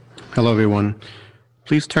Hello, everyone.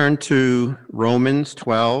 Please turn to Romans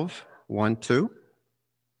 12, 1-2.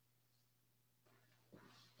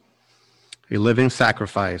 A living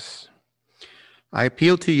sacrifice. I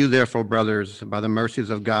appeal to you, therefore, brothers, by the mercies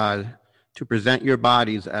of God, to present your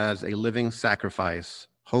bodies as a living sacrifice,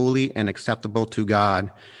 holy and acceptable to God,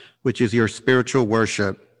 which is your spiritual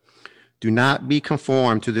worship. Do not be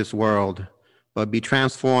conformed to this world, but be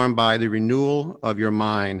transformed by the renewal of your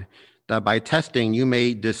mind, that by testing you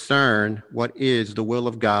may discern what is the will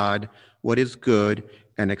of God, what is good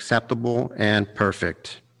and acceptable and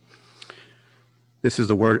perfect. This is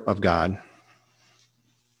the word of God.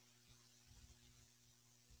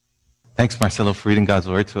 Thanks, Marcelo, for reading God's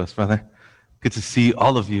word to us, brother. Good to see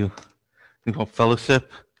all of you in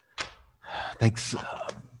fellowship. Thanks,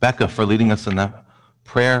 Becca, for leading us in that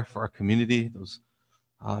prayer for our community. Those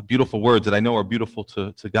beautiful words that I know are beautiful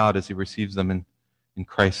to God as he receives them in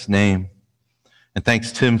Christ's name. And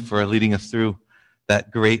thanks, Tim, for leading us through that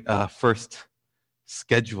great first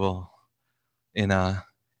schedule in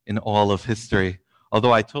all of history.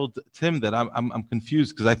 Although I told Tim that I'm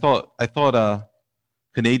confused because I thought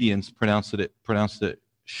Canadians pronounced it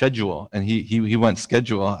schedule, and he went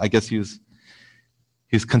schedule. I guess he was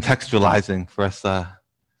contextualizing for us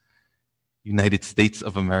United States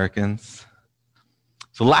of Americans.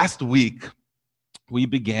 So last week we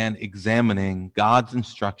began examining God's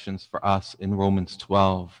instructions for us in Romans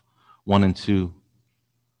 12, 1 and 2.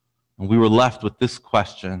 And we were left with this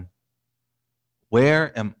question: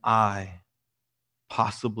 where am I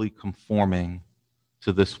possibly conforming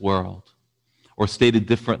to this world? Or stated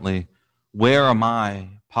differently, where am I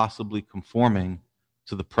possibly conforming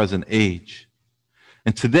to the present age?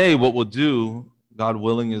 And today what we'll do, God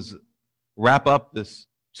willing, is wrap up this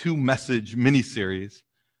 2-message mini-series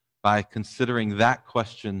by considering that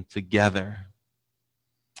question together.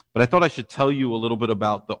 But I thought I should tell you a little bit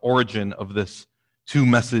about the origin of this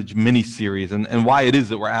 2-message mini-series and why it is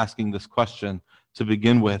that we're asking this question to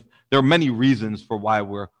begin with. There are many reasons for why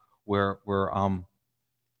we're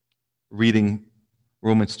reading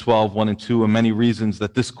Romans 12, 1 and 2, and many reasons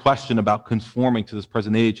that this question about conforming to this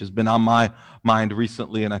present age has been on my mind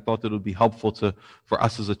recently, and I thought that it would be helpful for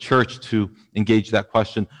us as a church to engage that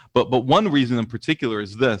question. But one reason in particular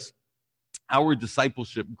is this: our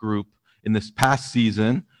discipleship group in this past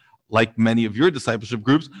season, like many of your discipleship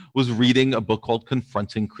groups, was reading a book called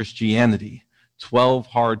Confronting Christianity, 12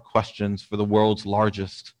 Hard Questions for the World's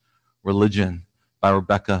Largest Religion by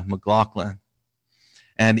Rebecca McLaughlin.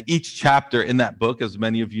 And each chapter in that book, as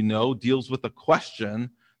many of you know, deals with a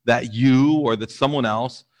question that you or that someone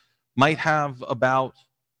else might have about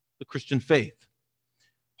the Christian faith.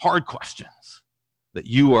 Hard questions that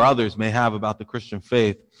you or others may have about the Christian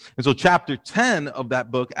faith. And so chapter 10 of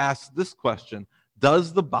that book asks this question: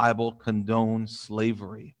 does the Bible condone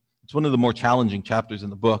slavery? It's one of the more challenging chapters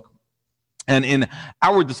in the book. And in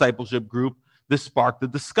our discipleship group, this sparked a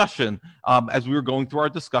discussion as we were going through our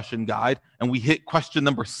discussion guide, and we hit question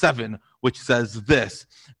number 7, which says this.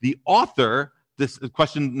 The author, this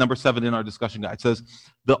question number 7 in our discussion guide says,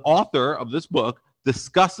 the author of this book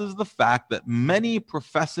discusses the fact that many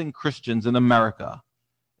professing Christians in America,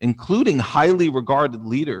 including highly regarded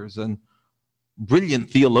leaders and brilliant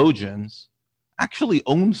theologians, actually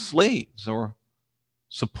owned slaves or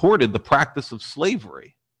supported the practice of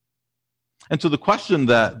slavery. And so the question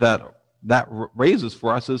that raises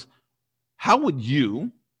for us is, how would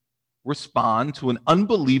you respond to an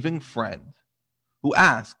unbelieving friend who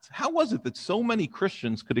asks, how was it that so many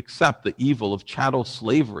Christians could accept the evil of chattel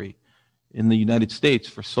slavery in the United States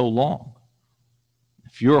for so long?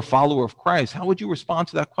 If you're a follower of Christ, how would you respond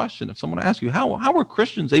to that question? If someone asks you, how were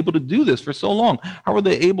Christians able to do this for so long? How were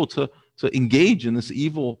they able to engage in this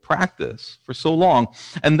evil practice for so long?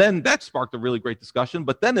 And then that sparked a really great discussion,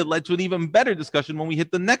 but then it led to an even better discussion when we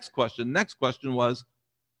hit the next question. Next question was,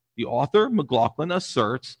 the author, McLaughlin,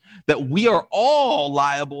 asserts that we are all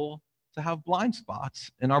liable to have blind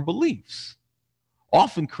spots in our beliefs,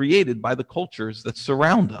 often created by the cultures that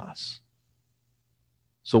surround us.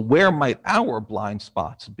 So where might our blind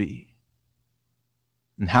spots be?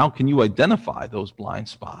 And how can you identify those blind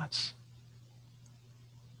spots?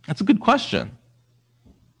 That's a good question.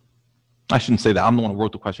 I shouldn't say that. I'm the one who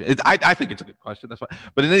wrote the question. I think it's a good question. That's why.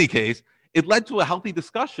 But in any case, it led to a healthy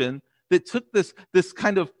discussion that took this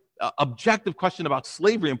kind of objective question about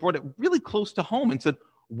slavery and brought it really close to home and said,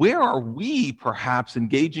 where are we perhaps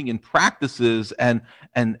engaging in practices and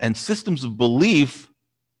systems of belief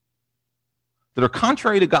that are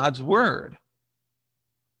contrary to God's word,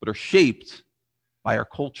 but are shaped by our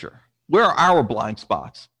culture? Where are our blind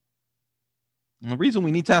spots? And the reason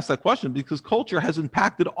we need to ask that question is because culture has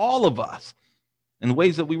impacted all of us. in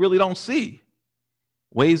ways that we really don't see,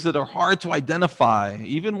 ways that are hard to identify,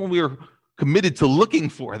 even when we are committed to looking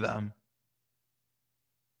for them.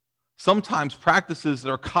 Sometimes practices that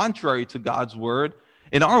are contrary to God's word,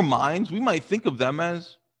 in our minds, we might think of them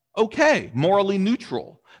as okay, morally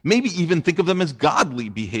neutral, maybe even think of them as godly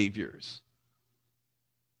behaviors.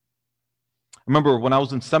 I remember when I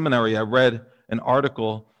was in seminary, I read an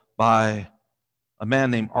article by a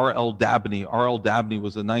man named R.L. Dabney. R.L. Dabney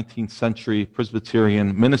was a 19th century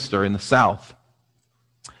Presbyterian minister in the South.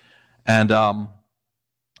 And I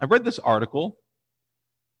read this article,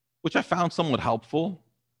 which I found somewhat helpful.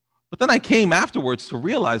 But then I came afterwards to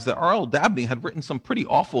realize that R.L. Dabney had written some pretty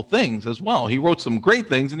awful things as well. He wrote some great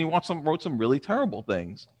things, and he wrote some really terrible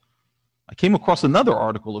things. I came across another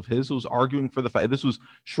article of his who was arguing for the fact, this was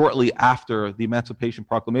shortly after the Emancipation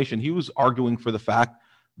Proclamation, he was arguing for the fact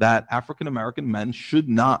that African-American men should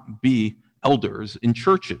not be elders in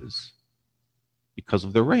churches because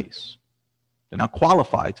of their race. They're not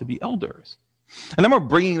qualified to be elders. And I remember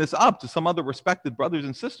bringing this up to some other respected brothers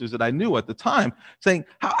and sisters that I knew at the time, saying,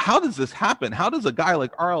 how does this happen? How does a guy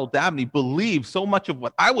like R.L. Dabney believe so much of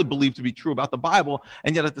what I would believe to be true about the Bible,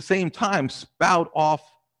 and yet at the same time spout off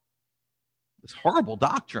this horrible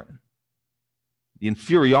doctrine, the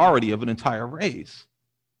inferiority of an entire race?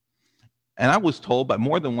 And I was told by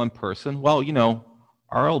more than one person, well, you know,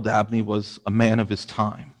 R.L. Dabney was a man of his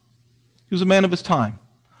time. He was a man of his time.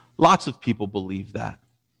 Lots of people believe that.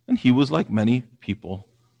 And he was like many people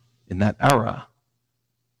in that era.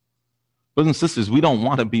 Brothers and sisters, we don't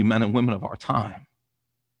want to be men and women of our time.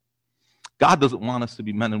 God doesn't want us to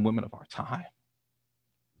be men and women of our time.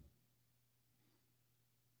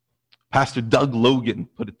 Pastor Doug Logan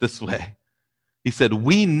put it this way. He said,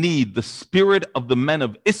 we need the spirit of the men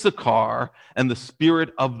of Issachar and the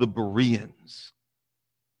spirit of the Bereans.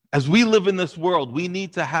 As we live in this world, we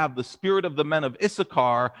need to have the spirit of the men of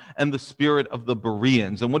Issachar and the spirit of the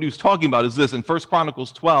Bereans. And what he was talking about is this. In 1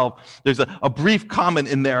 Chronicles 12, there's a brief comment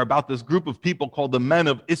in there about this group of people called the men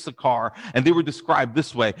of Issachar, and they were described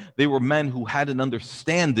this way. They were men who had an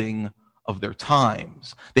understanding of their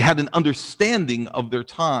times. They had an understanding of their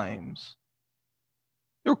times.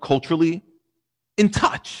 They were culturally in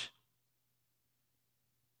touch.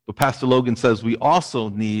 But Pastor Logan says we also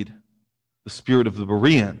need the spirit of the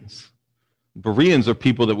Bereans. Bereans are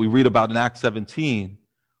people that we read about in Acts 17.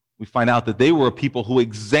 We find out that they were a people who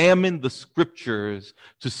examined the scriptures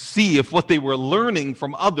to see if what they were learning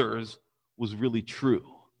from others was really true.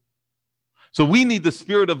 So we need the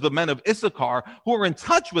spirit of the men of Issachar who are in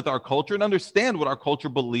touch with our culture and understand what our culture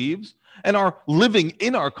believes and are living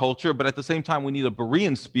in our culture, but at the same time we need a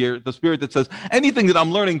Berean spirit, the spirit that says anything that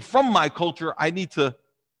I'm learning from my culture, I need to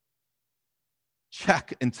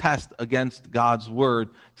check and test against God's word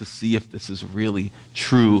to see if this is really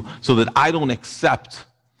true, so that I don't accept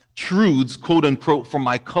truths, quote unquote, from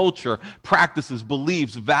my culture, practices,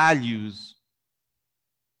 beliefs, values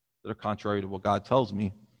that are contrary to what God tells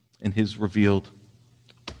me in his revealed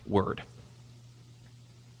word.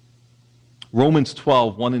 Romans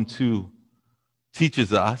 12, 1 and 2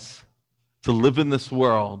 teaches us to live in this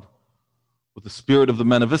world with the spirit of the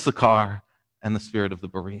men of Issachar and the spirit of the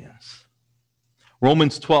Bereans.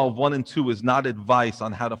 Romans 12, 1 and 2 is not advice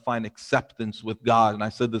on how to find acceptance with God. And I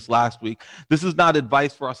said this last week. This is not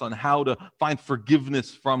advice for us on how to find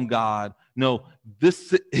forgiveness from God. No,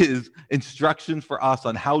 this is instruction for us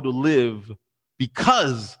on how to live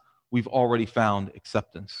because we've already found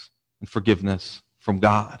acceptance and forgiveness from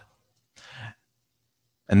God.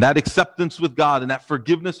 And that acceptance with God and that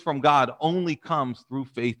forgiveness from God only comes through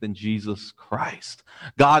faith in Jesus Christ.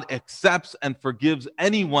 God accepts and forgives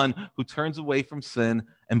anyone who turns away from sin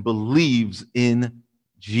and believes in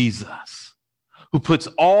Jesus, who puts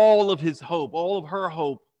all of his hope, all of her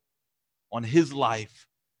hope on his life,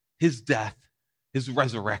 his death, his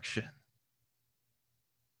resurrection.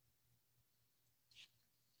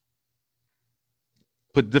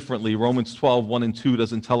 Put differently, Romans 12, 1 and 2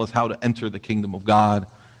 doesn't tell us how to enter the kingdom of God.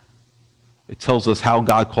 It tells us how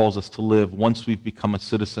God calls us to live once we've become a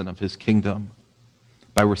citizen of his kingdom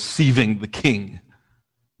by receiving the King,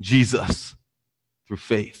 Jesus, through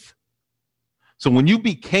faith. So when you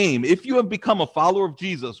became, if you have become a follower of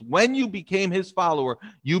Jesus, when you became his follower,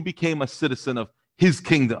 you became a citizen of his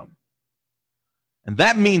kingdom. And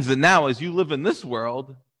that means that now as you live in this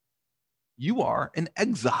world, you are an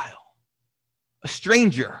exile, a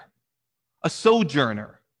stranger, a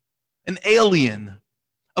sojourner, an alien,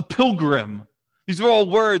 a pilgrim. These are all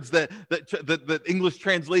words that English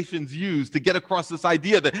translations use to get across this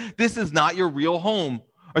idea that this is not your real home.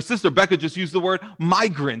 Our sister Becca just used the word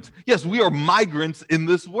migrant. Yes, we are migrants in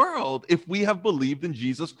this world if we have believed in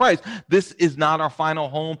Jesus Christ. This is not our final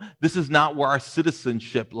home. This is not where our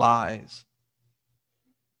citizenship lies.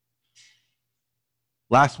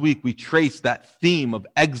 Last week, we traced that theme of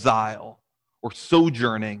exile or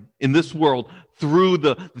sojourning in this world through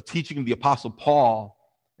the teaching of the Apostle Paul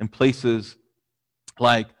in places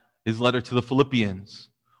like his letter to the Philippians.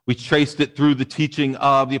 We traced it through the teaching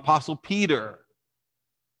of the Apostle Peter.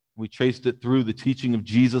 We traced it through the teaching of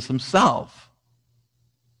Jesus himself.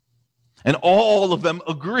 And all of them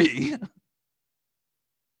agree.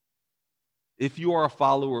 If you are a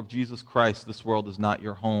follower of Jesus Christ, this world is not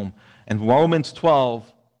your home. And Romans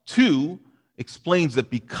 12:2 explains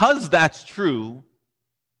that because that's true,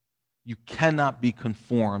 you cannot be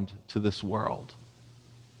conformed to this world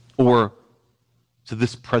or to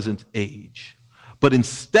this present age. But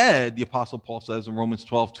instead, the Apostle Paul says in Romans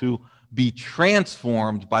 12:2, be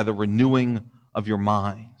transformed by the renewing of your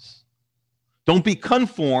minds. Don't be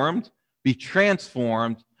conformed, be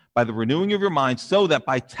transformed by the renewing of your mind, so that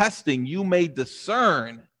by testing you may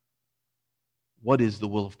discern what is the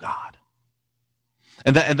will of God.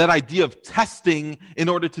 And that idea of testing in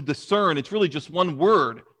order to discern, it's really just one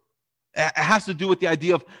word. It has to do with the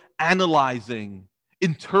idea of analyzing,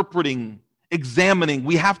 interpreting, examining.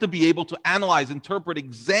 We have to be able to analyze, interpret,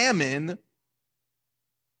 examine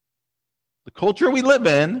the culture we live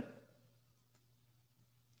in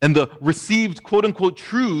and the received quote-unquote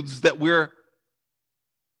truths that we're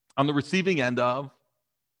on the receiving end of.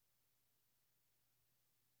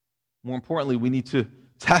 More importantly, we need to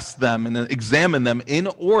test them and then examine them in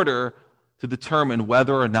order to determine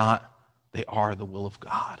whether or not they are the will of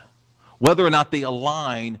God, whether or not they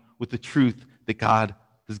align with the truth that God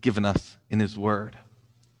has given us in his word.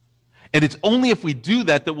 And it's only if we do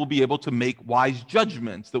that that we'll be able to make wise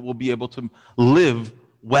judgments, that we'll be able to live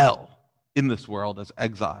well in this world as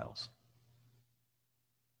exiles.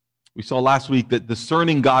 We saw last week that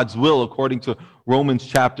discerning God's will, according to Romans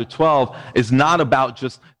chapter 12, is not about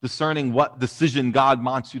just discerning what decision God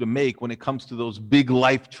wants you to make when it comes to those big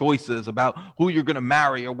life choices about who you're going to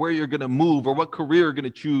marry or where you're going to move or what career you're going to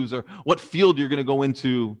choose or what field you're going to go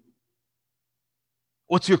into.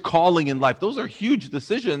 What's your calling in life? Those are huge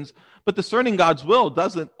decisions, but discerning God's will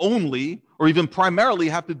doesn't only or even primarily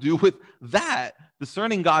have to do with that.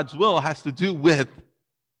 Discerning God's will has to do with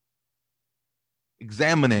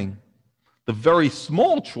examining the very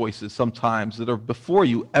small choices sometimes that are before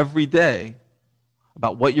you every day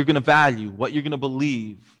about what you're going to value, what you're going to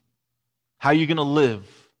believe, how you're going to live,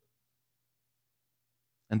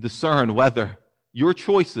 and discern whether your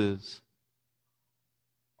choices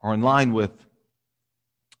are in line with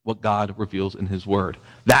what God reveals in his word.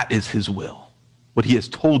 That is his will, what he has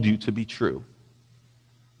told you to be true.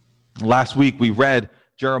 Last week we read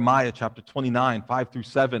Jeremiah chapter 29,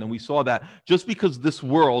 5-7, and we saw that just because this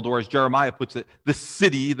world, or as Jeremiah puts it, this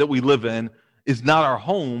city that we live in is not our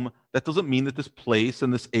home, that doesn't mean that this place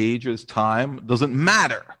and this age or this time doesn't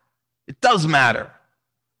matter. It does matter.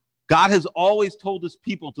 God has always told his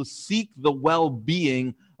people to seek the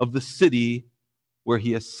well-being of the city where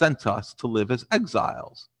he has sent us to live as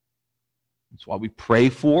exiles. That's why we pray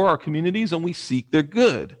for our communities and we seek their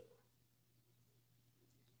good.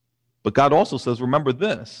 But God also says, remember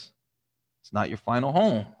this, it's not your final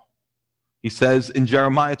home. He says in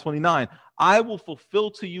Jeremiah 29, I will fulfill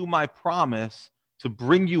to you my promise to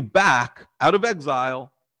bring you back out of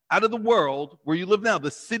exile, out of the world where you live now,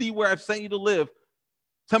 the city where I've sent you to live.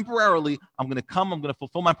 Temporarily, I'm going to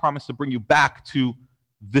fulfill my promise to bring you back to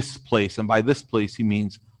this place. And by this place, he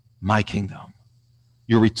means my kingdom,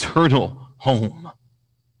 your eternal home.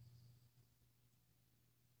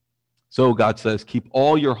 So God says, keep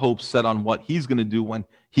all your hopes set on what he's going to do when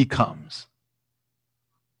he comes.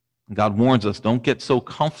 And God warns us, don't get so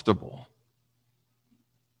comfortable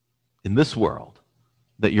in this world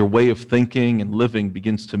that your way of thinking and living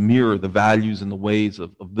begins to mirror the values and the ways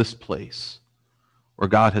of this place where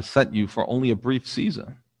God has sent you for only a brief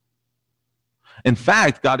season. In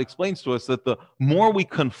fact, God explains to us that the more we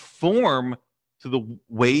conform to the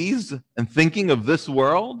ways and thinking of this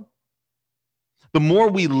world, the more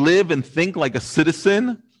we live and think like a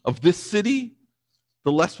citizen of this city,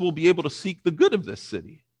 the less we'll be able to seek the good of this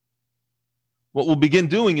city. What we'll begin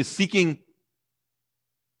doing is seeking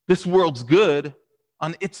this world's good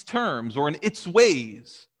on its terms or in its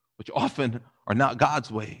ways, which often are not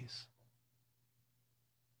God's ways.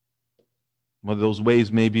 Whether those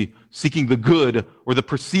ways may be seeking the good or the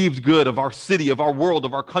perceived good of our city, of our world,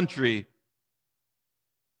 of our country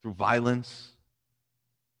through violence,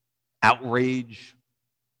 outrage,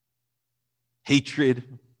 hatred,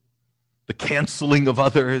 the canceling of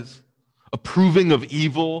others, approving of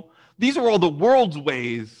evil. These are all the world's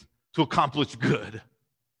ways to accomplish good.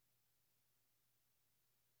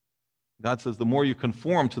 God says the more you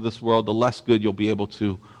conform to this world, the less good you'll be able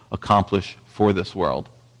to accomplish for this world.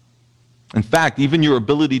 In fact, even your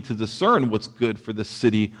ability to discern what's good for this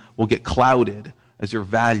city will get clouded as your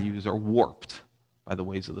values are warped by the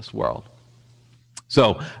ways of this world.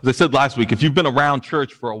 So, as I said last week, if you've been around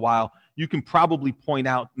church for a while, you can probably point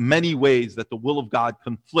out many ways that the will of God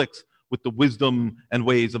conflicts with the wisdom and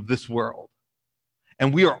ways of this world.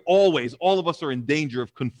 And we are always, all of us are in danger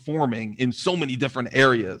of conforming in so many different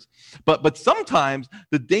areas. But sometimes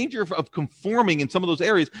the danger of conforming in some of those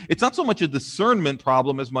areas, it's not so much a discernment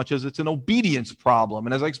problem as much as it's an obedience problem.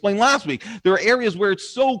 And as I explained last week, there are areas where it's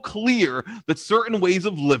so clear that certain ways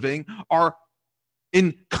of living are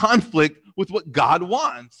in conflict with what God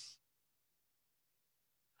wants.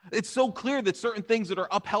 It's so clear that certain things that are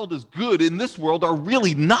upheld as good in this world are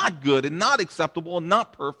really not good and not acceptable and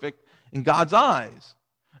not perfect in God's eyes.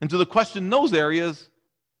 And so the question in those areas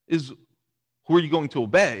is, who are you going to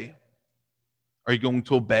obey? Are you going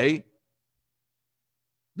to obey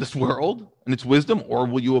this world and its wisdom, or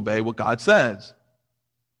will you obey what God says?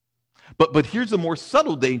 But here's a more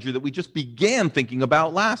subtle danger that we just began thinking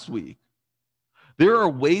about last week. There are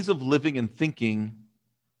ways of living and thinking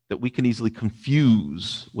that we can easily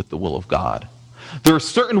confuse with the will of God. There are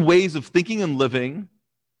certain ways of thinking and living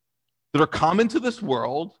that are common to this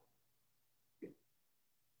world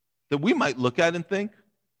that we might look at and think,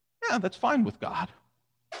 yeah, that's fine with God.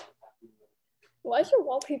 Why is your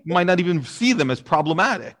wallpaper? You might not even see them as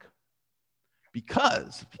problematic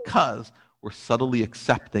because we're subtly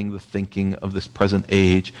accepting the thinking of this present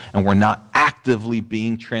age, and we're not actively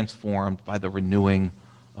being transformed by the renewing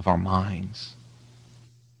of our minds.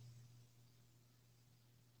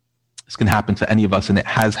 This can happen to any of us, and it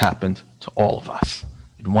has happened to all of us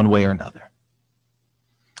in one way or another.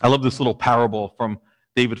 I love this little parable from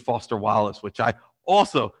David Foster Wallace, which I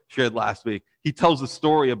also shared last week. He tells a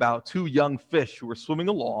story about two young fish who were swimming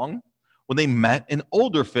along when they met an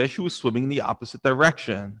older fish who was swimming in the opposite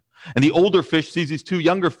direction. And the older fish sees these two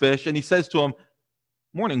younger fish, and he says to them,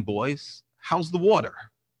 "Morning, boys. How's the water?"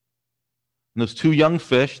 And those two young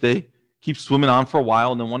fish, they keep swimming on for a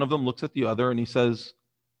while, and then one of them looks at the other, and he says,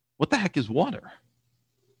 "What the heck is water?"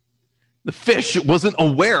 The fish wasn't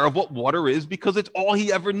aware of what water is because it's all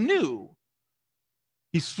he ever knew.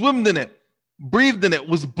 He swam in it, breathed in it,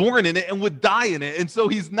 was born in it, and would die in it. And so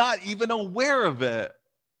he's not even aware of it.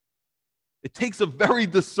 It takes a very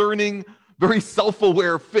discerning, very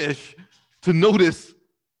self-aware fish to notice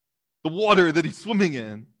the water that he's swimming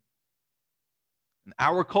in. And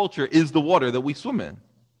our culture is the water that we swim in.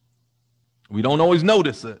 We don't always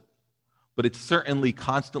notice it, but it's certainly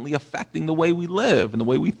constantly affecting the way we live and the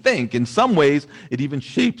way we think. In some ways, it even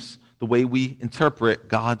shapes the way we interpret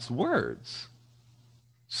God's words.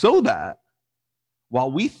 So that while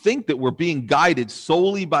we think that we're being guided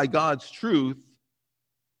solely by God's truth,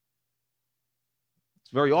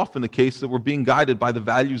 it's very often the case that we're being guided by the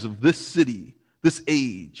values of this city, this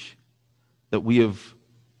age, that we have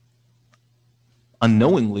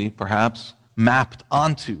unknowingly, perhaps, mapped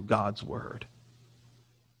onto God's word.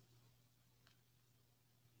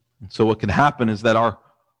 And so what can happen is that our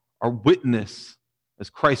witness as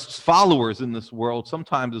Christ's followers in this world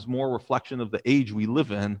sometimes is more a reflection of the age we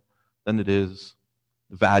live in than it is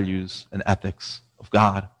the values and ethics of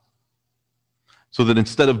God. So that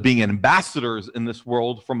instead of being ambassadors in this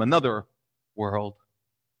world from another world,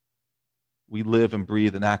 we live and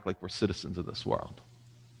breathe and act like we're citizens of this world.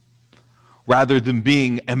 Rather than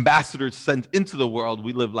being ambassadors sent into the world,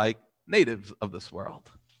 we live like natives of this world.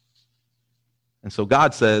 And so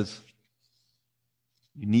God says,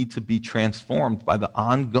 you need to be transformed by the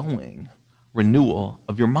ongoing renewal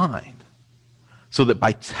of your mind, so that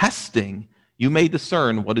by testing, you may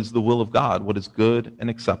discern what is the will of God, what is good and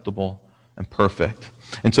acceptable and perfect.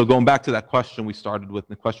 And so going back to that question we started with,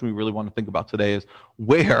 the question we really want to think about today is,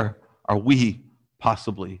 where are we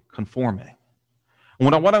possibly conforming?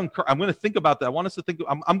 And I'm going to think about that. I want us to think,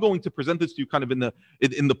 I'm going to present this to you kind of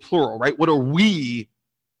in the plural, right?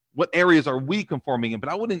 What areas are we conforming in? But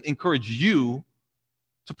I wouldn't encourage you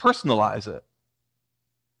to personalize it.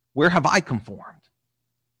 Where have I conformed?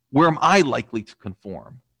 Where am I likely to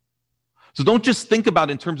conform? So don't just think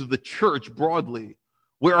about in terms of the church broadly.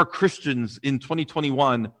 Where are Christians in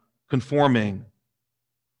 2021 conforming?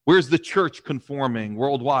 Where's the church conforming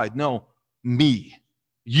worldwide? No, me,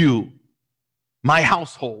 you, my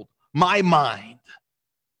household, my mind.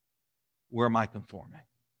 Where am I conforming?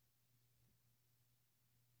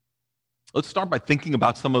 Let's start by thinking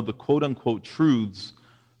about some of the quote-unquote truths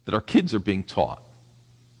that our kids are being taught.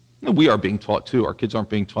 And we are being taught too. Our kids aren't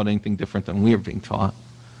being taught anything different than we are being taught.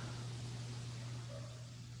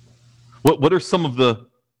 What are some of the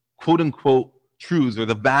quote-unquote truths or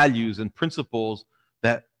the values and principles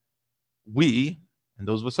that we, and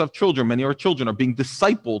those of us who have children, many of our children, are being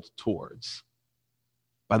discipled towards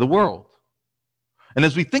by the world? And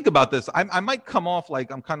as we think about this, I might come off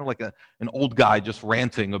like I'm kind of like an old guy just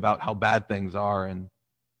ranting about how bad things are, and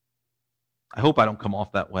I hope I don't come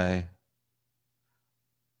off that way.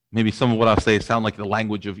 Maybe some of what I'll say sound like the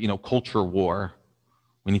language of, culture war.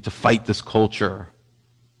 We need to fight this culture,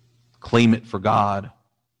 claim it for God.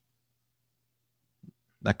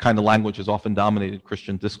 That kind of language has often dominated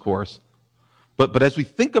Christian discourse. But as we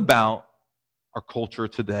think about our culture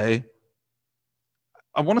today,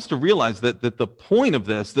 I want us to realize that the point of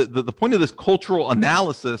this, the point of this cultural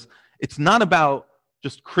analysis, it's not about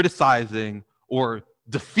just criticizing or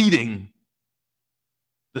defeating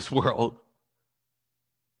this world.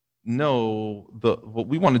 No, what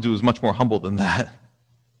we want to do is much more humble than that.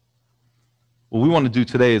 What we want to do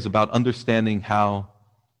today is about understanding how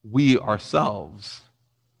we ourselves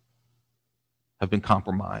have been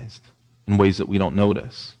compromised in ways that we don't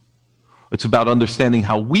notice. It's about understanding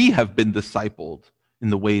how we have been discipled in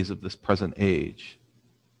the ways of this present age,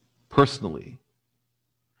 personally,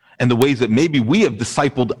 and the ways that maybe we have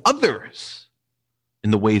discipled others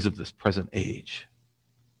in the ways of this present age.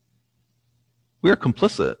 We are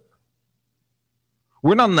complicit.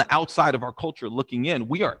 We're not on the outside of our culture looking in.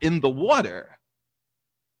 We are in the water.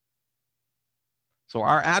 So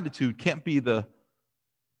our attitude can't be the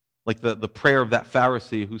prayer of that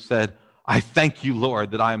Pharisee who said, I thank you, Lord,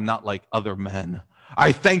 that I am not like other men.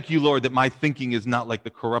 I thank you, Lord, that my thinking is not like the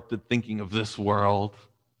corrupted thinking of this world.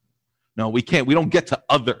 No, we don't get to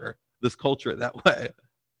other this culture that way.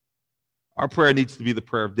 Our prayer needs to be the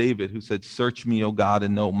prayer of David, who said, search me, O God,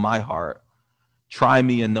 and know my heart. Try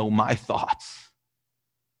me and know my thoughts,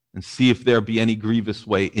 and see if there be any grievous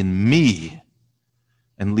way in me,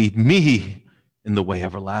 and lead me in the way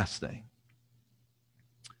everlasting.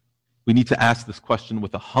 We need to ask this question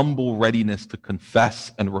with a humble readiness to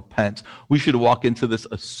confess and repent. We should walk into this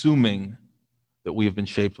assuming that we have been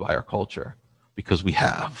shaped by our culture, because we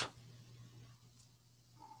have.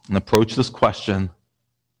 And approach this question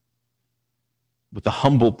with a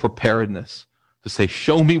humble preparedness to say,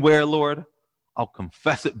 show me where, Lord. I'll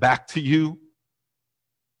confess it back to you,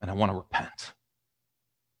 and I want to repent.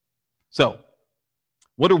 So,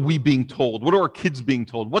 what are we being told? What are our kids being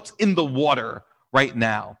told? What's in the water right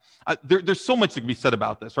now? There's so much that can be said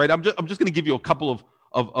about this, right? I'm just going to give you a couple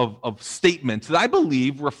of statements that I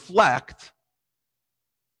believe reflect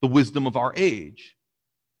the wisdom of our age.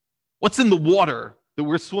 What's in the water that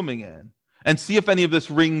we're swimming in? And see if any of this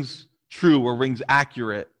rings true or rings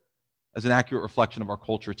accurate as an accurate reflection of our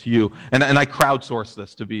culture to you. And I crowdsourced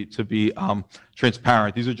this to be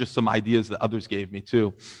transparent. These are just some ideas that others gave me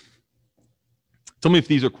too. Tell me if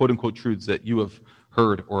these are quote-unquote truths that you have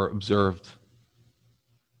heard or observed.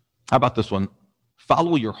 How about this one?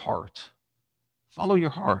 Follow your heart. Follow your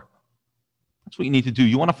heart. That's what you need to do.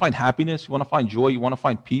 You want to find happiness, you want to find joy, you want to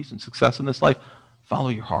find peace and success in this life? Follow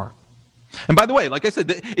your heart. And by the way, like I said,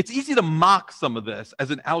 it's easy to mock some of this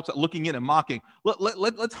as an outside looking in and mocking.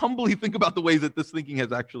 Let's humbly think about the ways that this thinking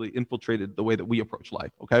has actually infiltrated the way that we approach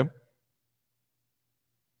life, okay?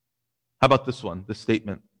 How about this one, this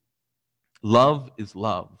statement? Love is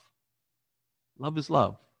love. Love is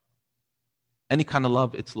love. Any kind of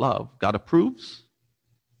love, it's love. God approves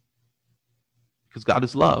because God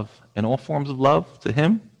is love. And all forms of love to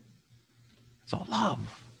him, it's all love.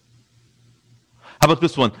 How about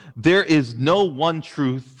this one? There is no one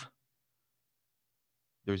truth.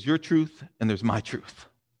 There's your truth and there's my truth.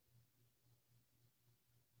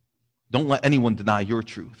 Don't let anyone deny your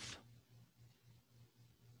truth.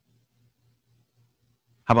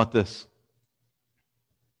 How about this?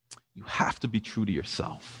 You have to be true to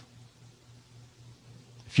yourself.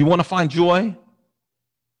 If you want to find joy,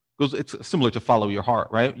 it's similar to follow your heart,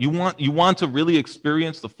 right? You want to really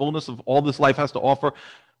experience the fullness of all this life has to offer.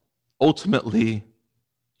 Ultimately,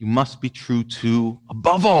 you must be true to,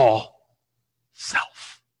 above all,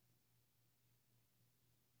 self.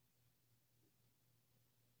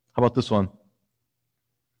 How about this one?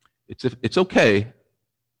 It's okay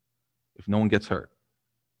if no one gets hurt.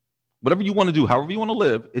 Whatever you want to do, however you want to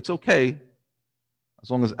live, it's okay as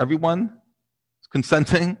long as everyone is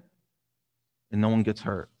consenting and no one gets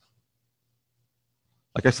hurt.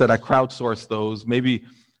 Like I said, I crowdsourced those. Maybe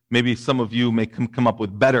some of you may come up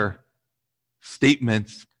with better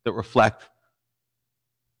statements that reflect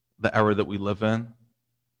the era that we live in.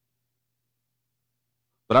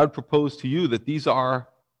 But I would propose to you that these are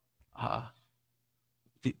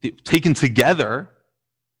taken together,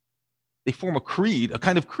 they form a creed, a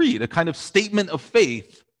kind of statement of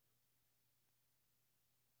faith.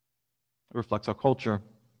 It reflects our culture.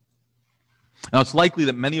 Now, it's likely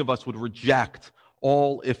that many of us would reject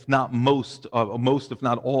all, if not most, if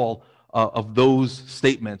not all, of those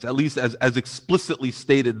statements, at least as explicitly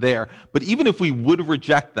stated there. But even if we would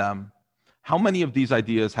reject them, how many of these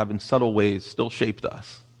ideas have in subtle ways still shaped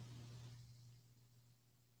us?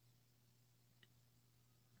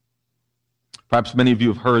 Perhaps many of you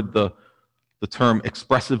have heard the term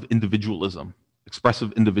expressive individualism.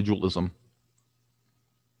 Expressive individualism.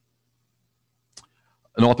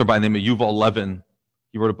 An author by the name of Yuval Levin,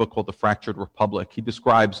 he wrote a book called The Fractured Republic. He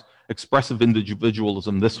describes expressive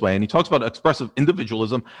individualism this way, and he talks about expressive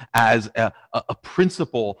individualism as a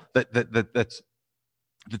principle that's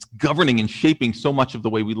governing and shaping so much of the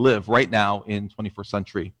way we live right now in 21st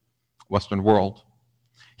century Western world.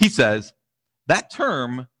 He says, that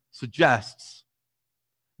term suggests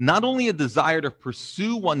not only a desire to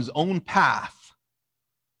pursue one's own path,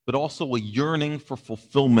 but also a yearning for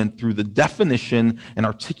fulfillment through the definition and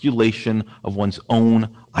articulation of one's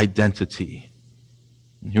own identity.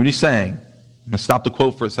 You hear what he's saying? I'm going to stop the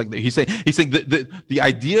quote for a second. He's saying that the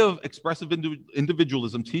idea of expressive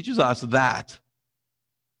individualism teaches us that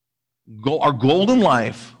our goal in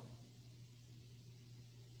life,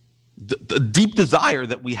 the deep desire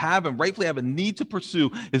that we have and rightfully have a need to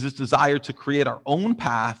pursue, is this desire to create our own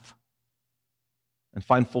path and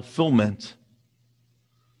find fulfillment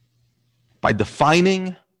by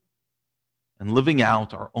defining and living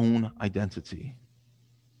out our own identity.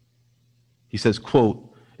 He says,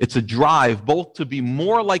 quote, it's a drive both to be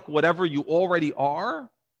more like whatever you already are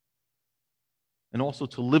and also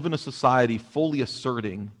to live in a society fully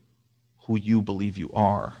asserting who you believe you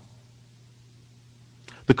are.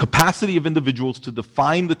 The capacity of individuals to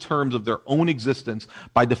define the terms of their own existence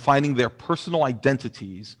by defining their personal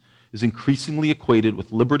identities is increasingly equated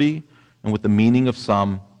with liberty and with the meaning of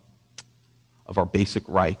some of our basic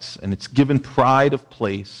rights, and it's given pride of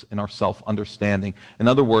place in our self-understanding. In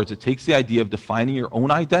other words, it takes the idea of defining your own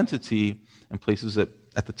identity and places it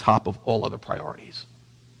at the top of all other priorities.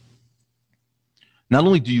 Not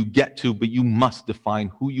only do you get to, but you must define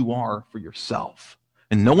who you are for yourself,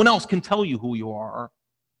 and no one else can tell you who you are.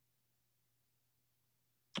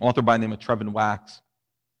 An author by the name of Trevin Wax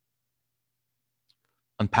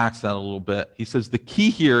unpacks that a little bit. He says the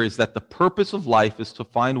key here is that the purpose of life is to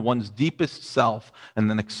find one's deepest self and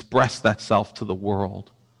then express that self to the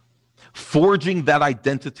world, forging that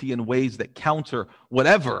identity in ways that counter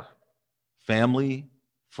whatever family,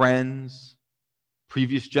 friends,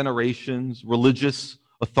 previous generations, religious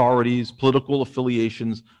authorities, political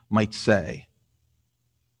affiliations might say.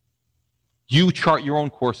 You chart your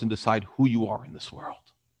own course and decide who you are in this world.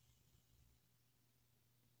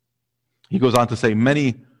 He goes on to say,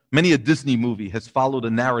 many a Disney movie has followed a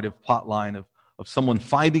narrative plotline of someone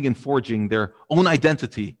finding and forging their own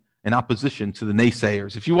identity in opposition to the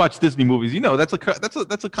naysayers. If you watch Disney movies, you know that's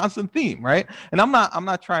a constant theme, right? And I'm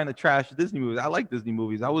not trying to trash Disney movies. I like Disney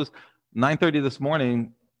movies. I was 9:30 this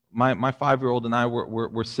morning. My 5-year-old and I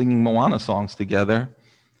were singing Moana songs together,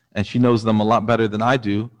 and she knows them a lot better than I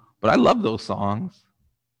do. But I love those songs.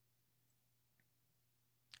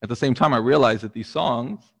 At the same time, I realize that these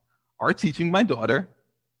songs are teaching my daughter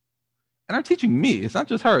and are teaching me. It's not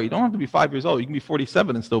just her. You don't have to be 5 years old. You can be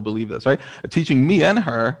 47 and still believe this, right? Teaching me and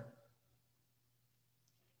her.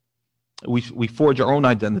 We forge our own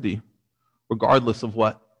identity regardless of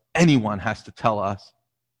what anyone has to tell us.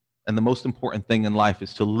 And the most important thing in life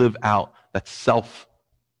is to live out that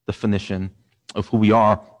self-definition of who we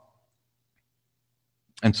are.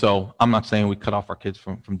 And so I'm not saying we cut off our kids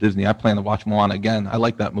from Disney. I plan to watch Moana again. I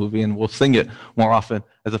like that movie, and we'll sing it more often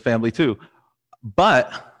as a family too.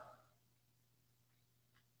 But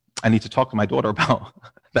I need to talk to my daughter about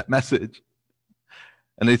that message.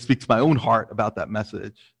 And I speak to my own heart about that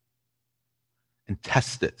message and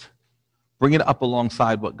test it. Bring it up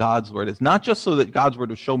alongside what God's word is. Not just so that God's word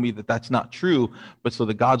will show me that that's not true, but so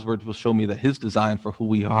that God's word will show me that his design for who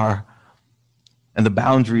we are and the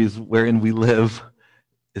boundaries wherein we live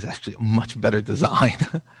is actually a much better design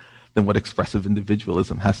than what expressive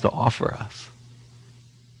individualism has to offer us.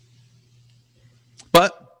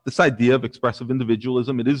 But this idea of expressive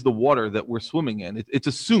individualism, it is the water that we're swimming in. It's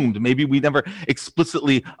assumed. Maybe we never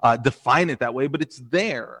explicitly define it that way, but it's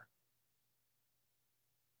there.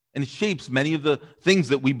 And it shapes many of the things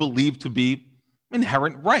that we believe to be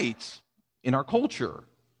inherent rights in our culture.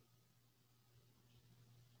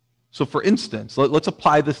 So for instance, let's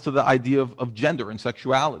apply this to the idea of gender and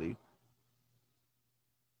sexuality.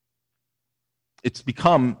 it's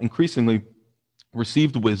become increasingly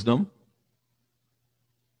received wisdom,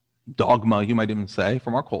 dogma, you might even say,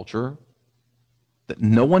 from our culture, that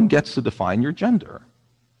no one gets to define your gender.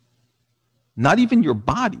 Not even your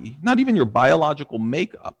body, not even your biological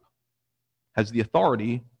makeup has the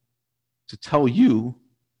authority to tell you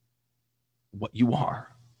what you are.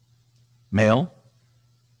 Male,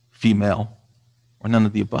 female, or none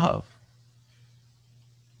of the above.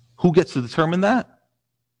 Who gets to determine that?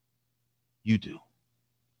 You do.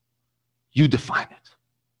 You define it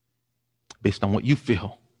based on what you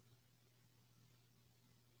feel.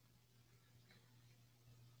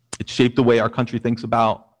 It's shaped the way our country thinks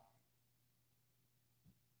about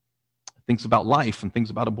life and thinks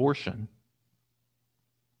about abortion.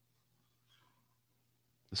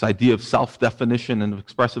 This idea of self-definition and of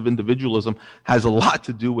expressive individualism has a lot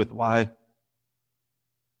to do with why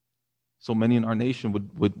so many in our nation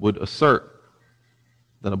would assert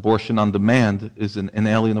that abortion on demand is an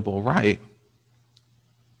inalienable right.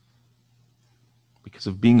 Because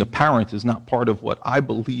if being a parent is not part of what I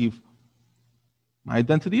believe my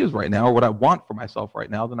identity is right now, or what I want for myself right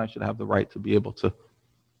now, then I should have the right to be able to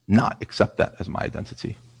not accept that as my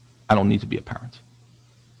identity. I don't need to be a parent,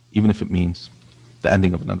 even if it means the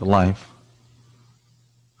ending of another life.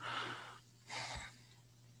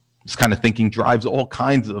 This kind of thinking drives all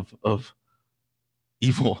kinds of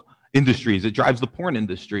evil industries. It drives the porn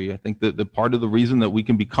industry. I think that the part of the reason that we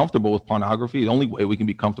can be comfortable with pornography, the only way we can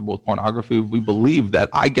be comfortable with pornography, we believe that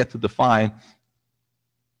I get to define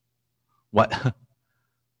what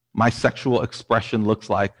my sexual expression looks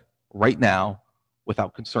like right now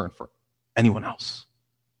without concern for anyone else.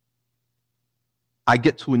 I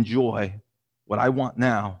get to enjoy what I want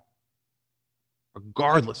now,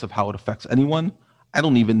 regardless of how it affects anyone. I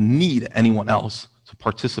don't even need anyone else to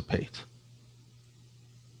participate.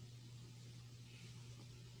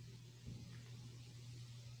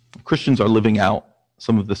 Christians are living out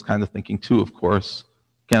some of this kind of thinking too, of course.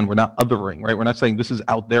 Again, we're not othering, right? We're not saying this is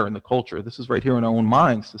out there in the culture. This is right here in our own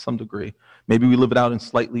minds to some degree. Maybe we live it out in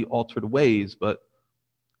slightly altered ways, but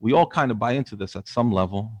we all kind of buy into this at some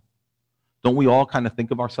level. Don't we all kind of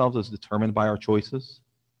think of ourselves as determined by our choices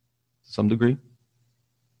to some degree?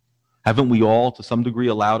 Haven't we all, to some degree,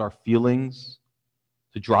 allowed our feelings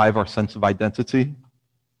to drive our sense of identity?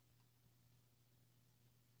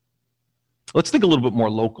 Let's think a little bit more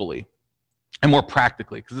locally and more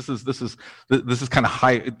practically, because this is kind of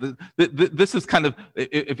high. This is kind of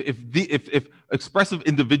if expressive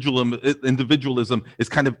individualism is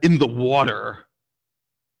kind of in the water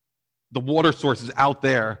source is out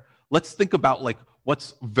there. Let's think about like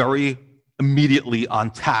what's very immediately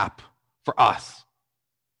on tap for us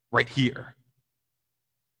right here.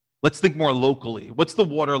 Let's think more locally. What's the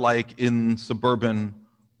water like in suburban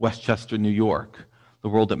Westchester, New York, the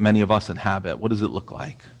world that many of us inhabit? What does it look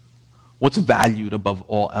like? What's valued above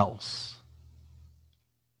all else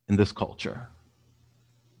in this culture?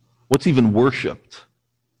 What's even worshipped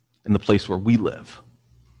in the place where we live?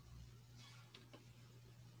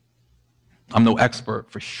 I'm no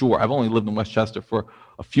expert for sure. I've only lived in Westchester for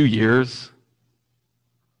a few years,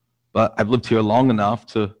 but I've lived here long enough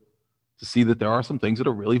to see that there are some things that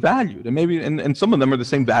are really valued. And maybe, and some of them are the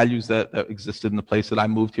same values that existed in the place that I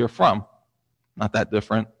moved here from. Not that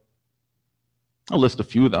different. I'll list a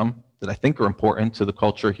few of them that I think are important to the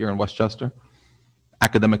culture here in Westchester.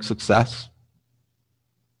 Academic success,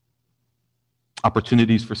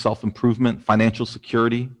 opportunities for self-improvement, financial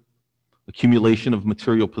security, accumulation of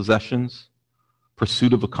material possessions,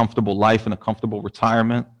 pursuit of a comfortable life and a comfortable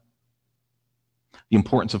retirement, the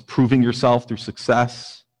importance of proving yourself through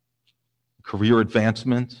success, career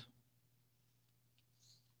advancement.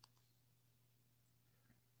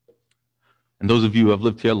 And those of you who have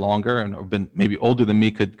lived here longer and have been maybe older than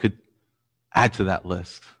me could add to that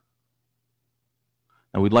list.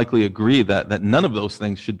 And we'd likely agree that none of those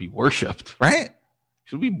things should be worshipped, right?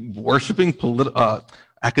 Should we be worshiping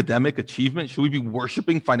academic achievement? Should we be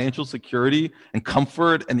worshiping financial security and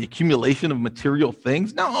comfort and the accumulation of material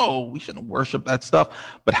things? No, we shouldn't worship that stuff.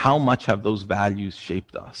 But how much have those values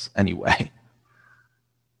shaped us anyway?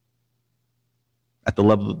 At the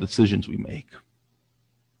level of decisions we make.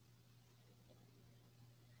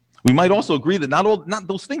 We might also agree that not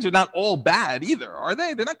those things are not all bad either, are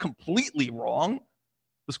they? They're not completely wrong.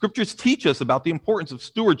 The scriptures teach us about the importance of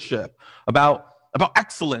stewardship, about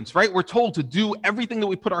excellence, right? We're told to do everything that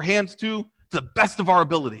we put our hands to the best of our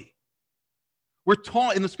ability. We're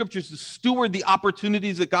taught in the scriptures to steward the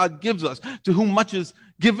opportunities that God gives us. To whom much is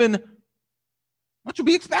given, much will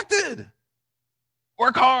be expected.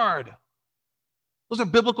 Work hard. Those are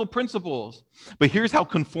biblical principles. But here's how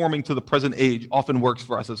conforming to the present age often works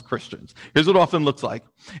for us as Christians. Here's what it often looks like.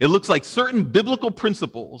 It looks like certain biblical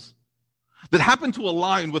principles that happen to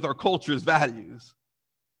align with our culture's values.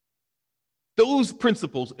 Those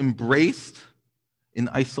principles embraced in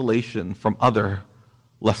isolation from other,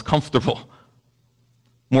 less comfortable,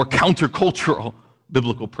 more countercultural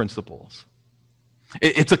biblical principles.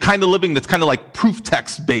 It's a kind of living that's kind of like proof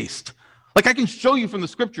text based. Like I can show you from the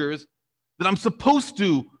scriptures that I'm supposed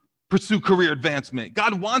to pursue career advancement.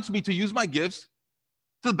 God wants me to use my gifts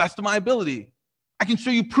to the best of my ability. I can show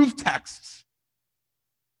you proof texts.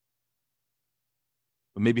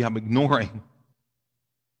 But maybe I'm ignoring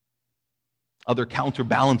other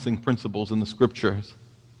counterbalancing principles in the scriptures.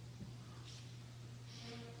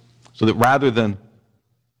 So that rather than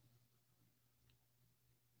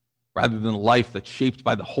a life that's shaped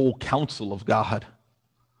by the whole counsel of God,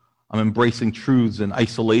 I'm embracing truths in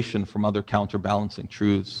isolation from other counterbalancing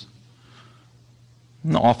truths.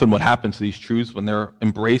 And often what happens to these truths when they're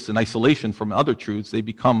embraced in isolation from other truths, they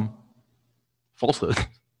become falsehood.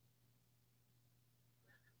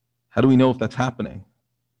 How do we know if that's happening?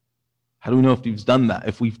 How do we know if we've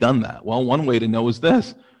done that? Well, one way to know is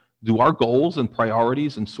this. Do our goals and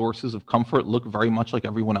priorities and sources of comfort look very much like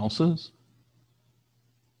everyone else's?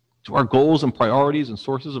 Do our goals and priorities and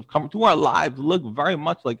sources of comfort, do our lives look very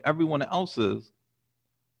much like everyone else's?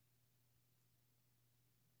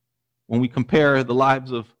 When we compare the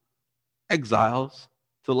lives of exiles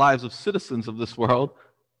to the lives of citizens of this world,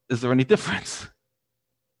 is there any difference?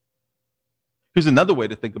 Here's another way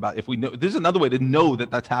to think about it. There's another way to know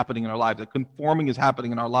that that's happening in our lives, that conforming is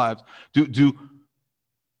happening in our lives. Do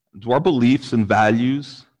our beliefs and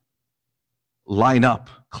values line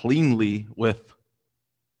up cleanly with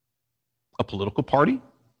a political party?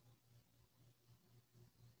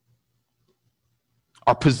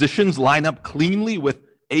 Our positions line up cleanly with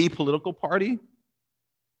a political party?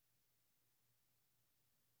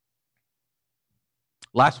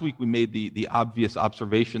 Last week we made the obvious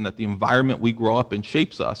observation that the environment we grow up in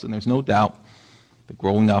shapes us, and there's no doubt that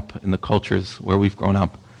growing up in the cultures where we've grown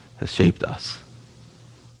up has shaped us.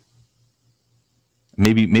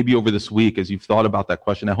 Maybe over this week, as you've thought about that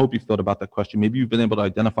question, I hope you've thought about that question, maybe you've been able to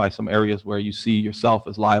identify some areas where you see yourself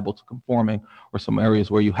as liable to conforming, or some areas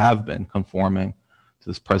where you have been conforming to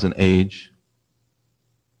this present age.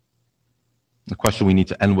 The question we need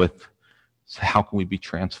to end with is, how can we be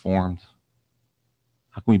transformed?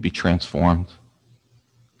 How can we be transformed?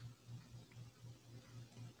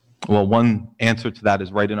 Well, one answer to that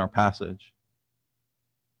is right in our passage.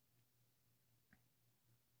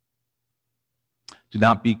 Do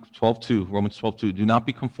not be, 12:2, Romans 12:2, do not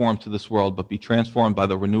be conformed to this world, but be transformed by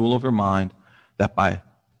the renewal of your mind, that by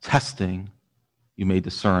testing you may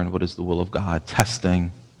discern what is the will of God.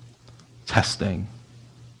 Testing.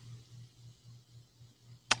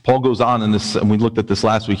 Paul goes on in this, and we looked at this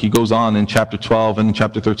last week, he goes on in chapter 12 and in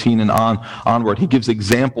chapter 13 and onward. He gives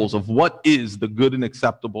examples of what is the good and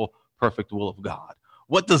acceptable, perfect will of God.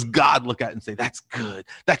 What does God look at and say, that's good,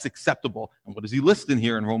 that's acceptable? And what does he list in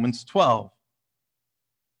here in Romans 12?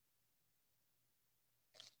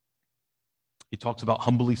 He talks about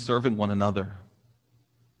humbly serving one another.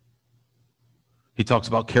 He talks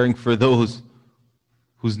about caring for those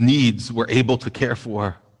whose needs we're able to care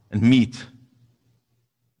for and meet.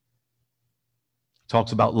 He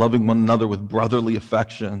talks about loving one another with brotherly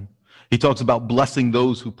affection. He talks about blessing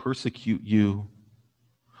those who persecute you,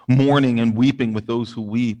 mourning and weeping with those who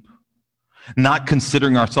weep, not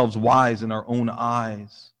considering ourselves wise in our own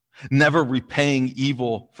eyes, never repaying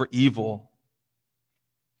evil for evil,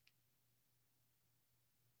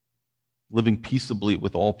 living peaceably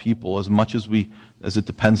with all people as much as it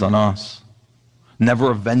depends on us, never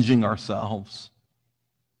avenging ourselves,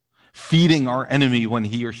 feeding our enemy when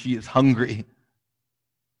he or she is hungry,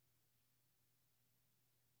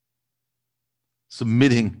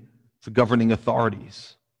 submitting to governing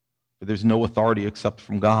authorities, for there's no authority except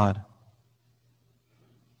from God.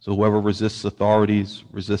 So whoever resists authorities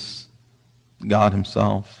resists God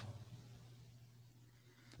himself.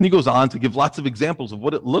 And he goes on to give lots of examples of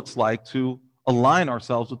what it looks like to align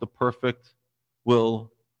ourselves with the perfect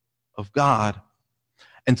will of God.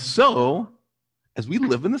 And so, as we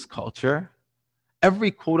live in this culture, every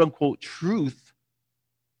quote-unquote truth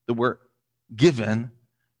that we're given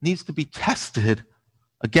needs to be tested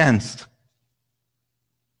against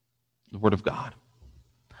the Word of God.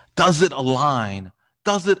 Does it align?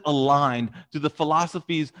 Does it align to the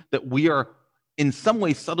philosophies that we are in some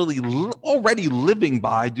way subtly already living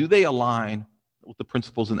by? Do they align with the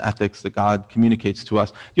principles and ethics that God communicates to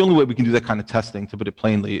us? The only way we can do that kind of testing, to put it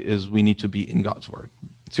plainly, is we need to be in God's Word.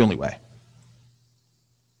 It's the only way.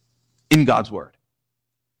 in God's word.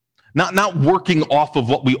 Not working off of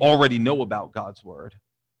what we already know about God's word,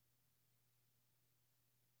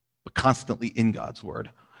 but constantly in God's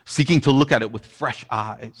word, seeking to look at it with fresh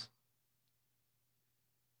eyes.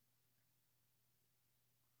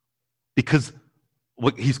 Because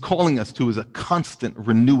what he's calling us to is a constant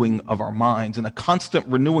renewing of our minds, and a constant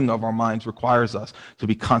renewing of our minds requires us to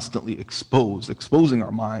be constantly exposing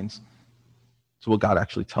our minds to what God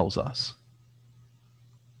actually tells us,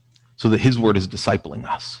 so that his word is discipling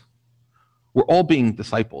us. We're all being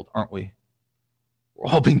discipled, aren't we?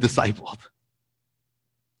 We're all being discipled.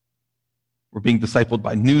 We're being discipled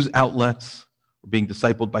by news outlets. We're being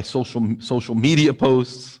discipled by social media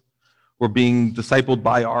posts. We're being discipled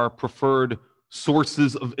by our preferred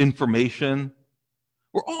sources of information.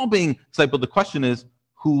 We're all being discipled. The question is,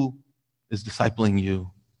 who is discipling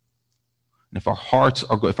you? And if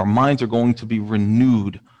our minds are going to be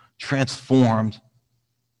renewed, transformed,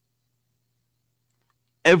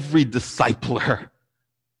 every discipler,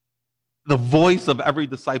 the voice of every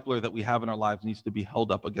discipler that we have in our lives needs to be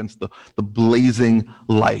held up against the blazing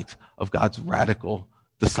light of God's radical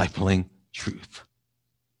discipling truth.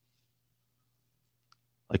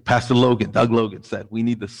 Like Pastor Doug Logan said, we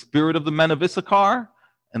need the spirit of the men of Issachar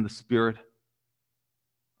and the spirit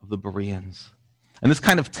of the Bereans. And this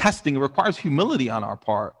kind of testing requires humility on our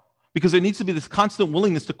part, because there needs to be this constant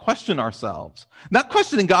willingness to question ourselves. Not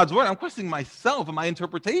questioning God's word, I'm questioning myself and my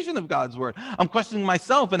interpretation of God's word. I'm questioning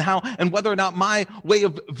myself and whether or not my way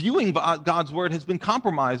of viewing God's word has been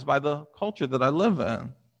compromised by the culture that I live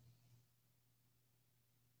in.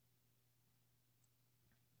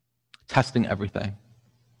 Testing everything.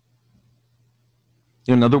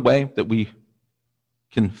 Another way that we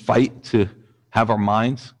can fight to have our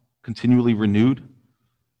minds continually renewed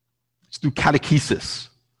is through catechesis.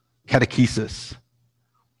 Catechesis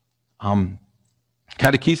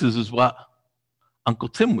is what Uncle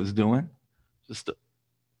Tim was doing just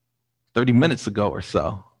 30 minutes ago or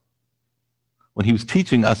so, when he was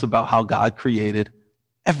teaching us about how God created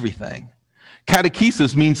everything.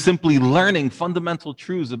 Catechesis means simply learning fundamental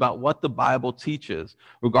truths about what the Bible teaches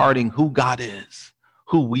regarding who God is,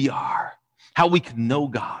 who we are, how we can know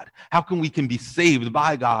God, how we can be saved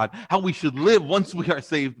by God, how we should live once we are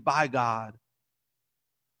saved by God.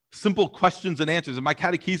 Simple questions and answers. In my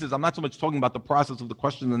catechesis, I'm not so much talking about the process of the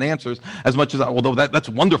questions and answers as much as, although that's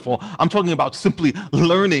wonderful, I'm talking about simply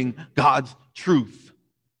learning God's truth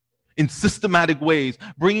in systematic ways,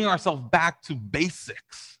 bringing ourselves back to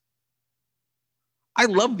basics. I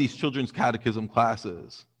love these children's catechism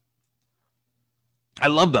classes. I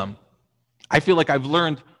love them. I feel like I've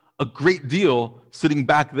learned a great deal sitting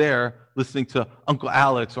back there listening to Uncle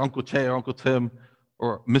Alex or Uncle Che or Uncle Tim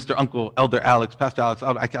or Mr. Uncle, Elder Alex, Pastor Alex,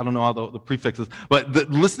 I don't know all the prefixes, but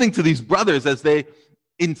listening to these brothers as they,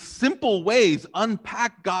 in simple ways,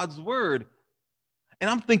 unpack God's word. And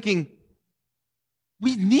I'm thinking,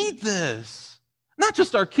 we need this. Not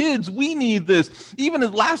just our kids, we need this. Even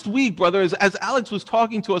last week, brothers, as Alex was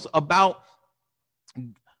talking to us about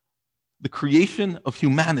the creation of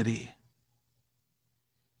humanity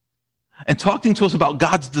and talking to us about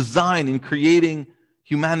God's design in creating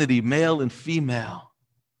humanity, male and female,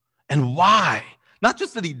 and why. Not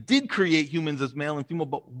just that he did create humans as male and female,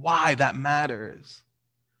 but why that matters.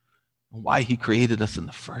 And why he created us in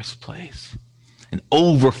the first place. An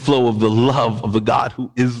overflow of the love of the God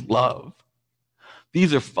who is love.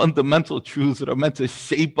 These are fundamental truths that are meant to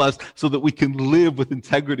shape us so that we can live with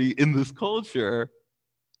integrity in this culture.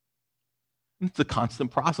 It's a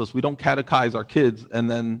constant process. We don't catechize our kids and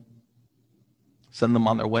then send them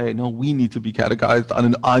on their way. No, we need to be catechized on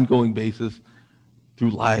an ongoing basis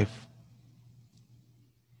through life.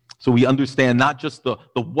 So we understand not just the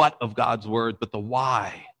what of God's word, but the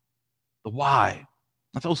why. The why.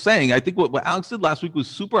 That's what I was saying. I think what Alex did last week was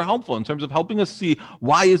super helpful in terms of helping us see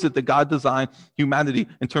why is it that God designed humanity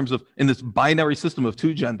in this binary system of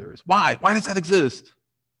two genders. Why? Why does that exist?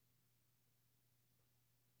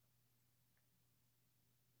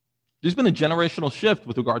 There's been a generational shift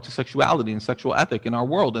with regard to sexuality and sexual ethic in our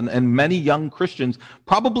world, and many young Christians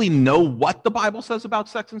probably know what the Bible says about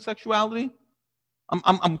sex and sexuality.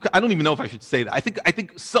 I don't even know if I should say that. I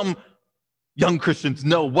think some young Christians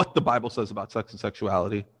know what the Bible says about sex and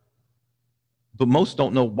sexuality, but most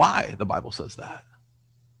don't know why the Bible says that.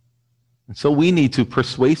 And so we need to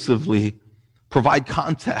persuasively provide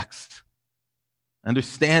context,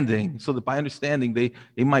 understanding, so that by understanding they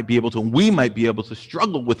might be able to, and we might be able to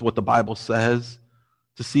struggle with what the Bible says,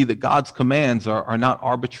 to see that God's commands are not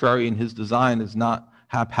arbitrary and his design is not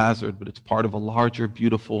haphazard, but it's part of a larger,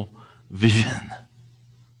 beautiful vision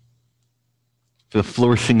for the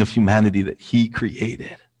flourishing of humanity that he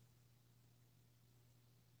created.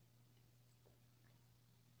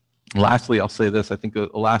 Lastly, I'll say this. I think the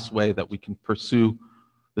last way that we can pursue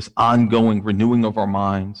this ongoing renewing of our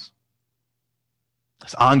minds,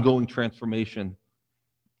 this ongoing transformation,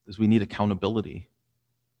 is we need accountability.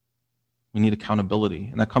 We need accountability,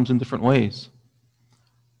 and that comes in different ways.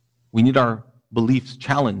 We need our beliefs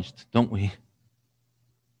challenged, don't we? And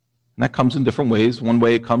that comes in different ways. One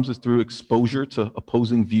way it comes is through exposure to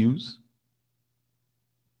opposing views.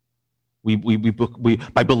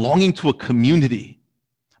 By belonging to a community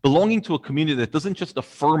that doesn't just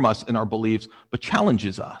affirm us in our beliefs, but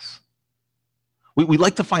challenges us. We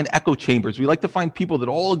like to find echo chambers. We like to find people that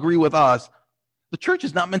all agree with us. The church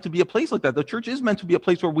is not meant to be a place like that. The church is meant to be a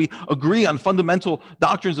place where we agree on fundamental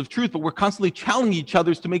doctrines of truth, but we're constantly challenging each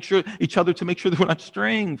other to make sure that we're not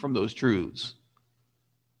straying from those truths.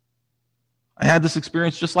 I had this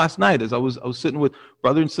experience just last night as I was sitting with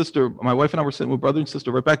brother and sister. My wife and I were sitting with brother and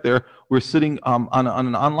sister right back there. We were sitting on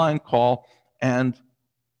an online call, and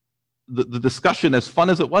the discussion, as fun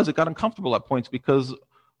as it was, it got uncomfortable at points because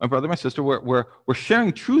my brother and my sister were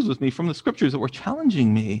sharing truths with me from the scriptures that were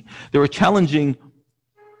challenging me. They were challenging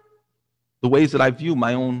the ways that I view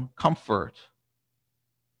my own comfort,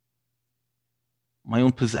 my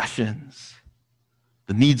own possessions,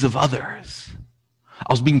 the needs of others.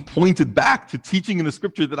 I was being pointed back to teaching in the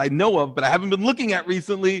scripture that I know of, but I haven't been looking at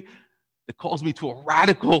recently, that calls me to a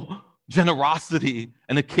radical generosity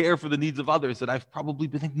and a care for the needs of others that I've probably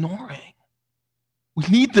been ignoring. We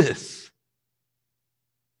need this.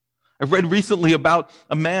 I've read recently about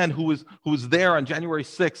a man who was there on January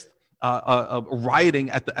 6th, rioting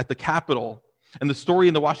at the Capitol. And the story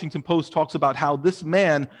in the Washington Post talks about how this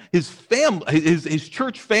man, his family, his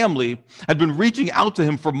church family, had been reaching out to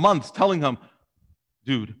him for months, telling him,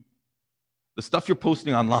 dude, the stuff you're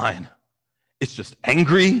posting online, it's just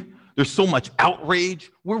angry. There's so much outrage.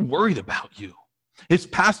 We're worried about you. His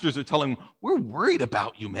pastors are telling him, we're worried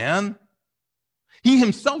about you, man. He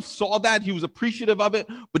himself saw that. He was appreciative of it,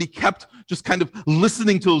 but he kept just kind of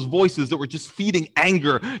listening to those voices that were just feeding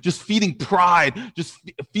anger, just feeding pride, just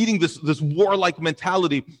feeding this warlike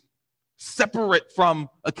mentality, separate from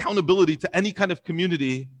accountability to any kind of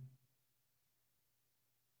community.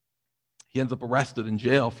 He ends up arrested in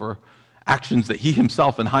jail for actions that he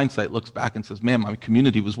himself, in hindsight, looks back and says, man, my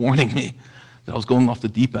community was warning me that I was going off the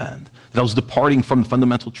deep end, that I was departing from the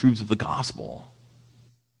fundamental truths of the gospel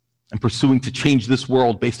and pursuing to change this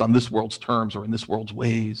world based on this world's terms or in this world's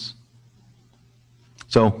ways.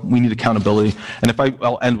 So we need accountability. And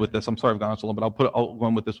I'll end with this. I'm sorry I've gone on so long, but I'll go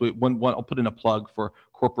on with this. I'll put in a plug for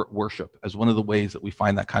corporate worship as one of the ways that we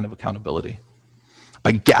find that kind of accountability.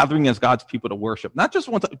 By gathering as God's people to worship, not just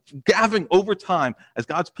one time, gathering over time as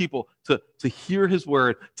God's people to hear his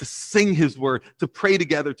word, to sing his word, to pray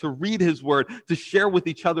together, to read his word, to share with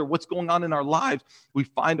each other what's going on in our lives, we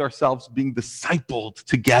find ourselves being discipled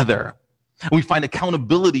together. And we find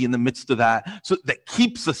accountability in the midst of that, so that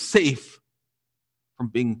keeps us safe from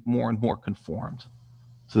being more and more conformed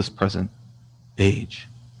to this present age.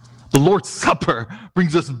 The Lord's Supper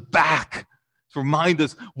brings us back to remind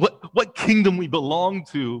us what kingdom we belong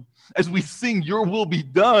to. As we sing, your will be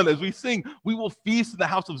done. As we sing, we will feast in the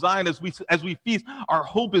house of Zion. As we feast, our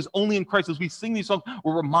hope is only in Christ. As we sing these songs,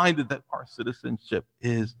 we're reminded that our citizenship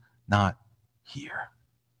is not here.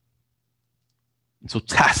 And so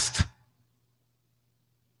test.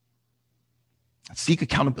 Seek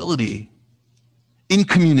accountability in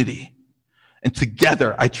community. And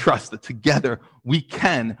together, I trust that together we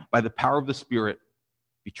can, by the power of the Spirit,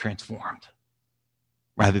 be transformed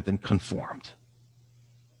rather than conformed.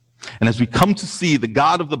 And as we come to see the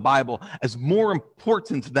God of the Bible as more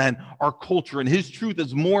important than our culture and his truth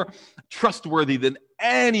as more trustworthy than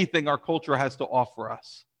anything our culture has to offer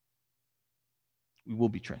us, we will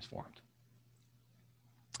be transformed.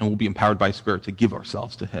 And we'll be empowered by Spirit to give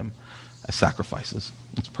ourselves to him as sacrifices.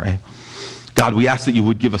 Let's pray. God, we ask that you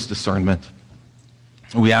would give us discernment.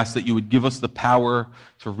 We ask that you would give us the power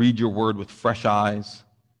to read your word with fresh eyes,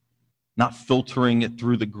 not filtering it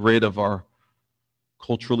through the grid of our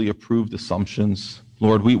culturally approved assumptions.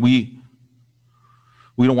 Lord, we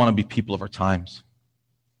don't want to be people of our times.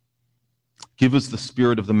 Give us the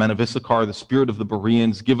spirit of the men of Issachar, the spirit of the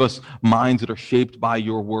Bereans. Give us minds that are shaped by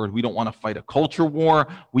your word. We don't want to fight a culture war.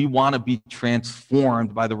 We want to be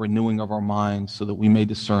transformed by the renewing of our minds so that we may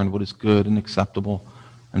discern what is good and acceptable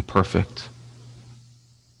and perfect.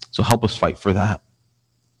 So help us fight for that.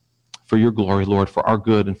 For your glory, Lord, for our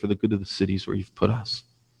good and for the good of the cities where you've put us.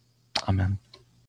 Amen.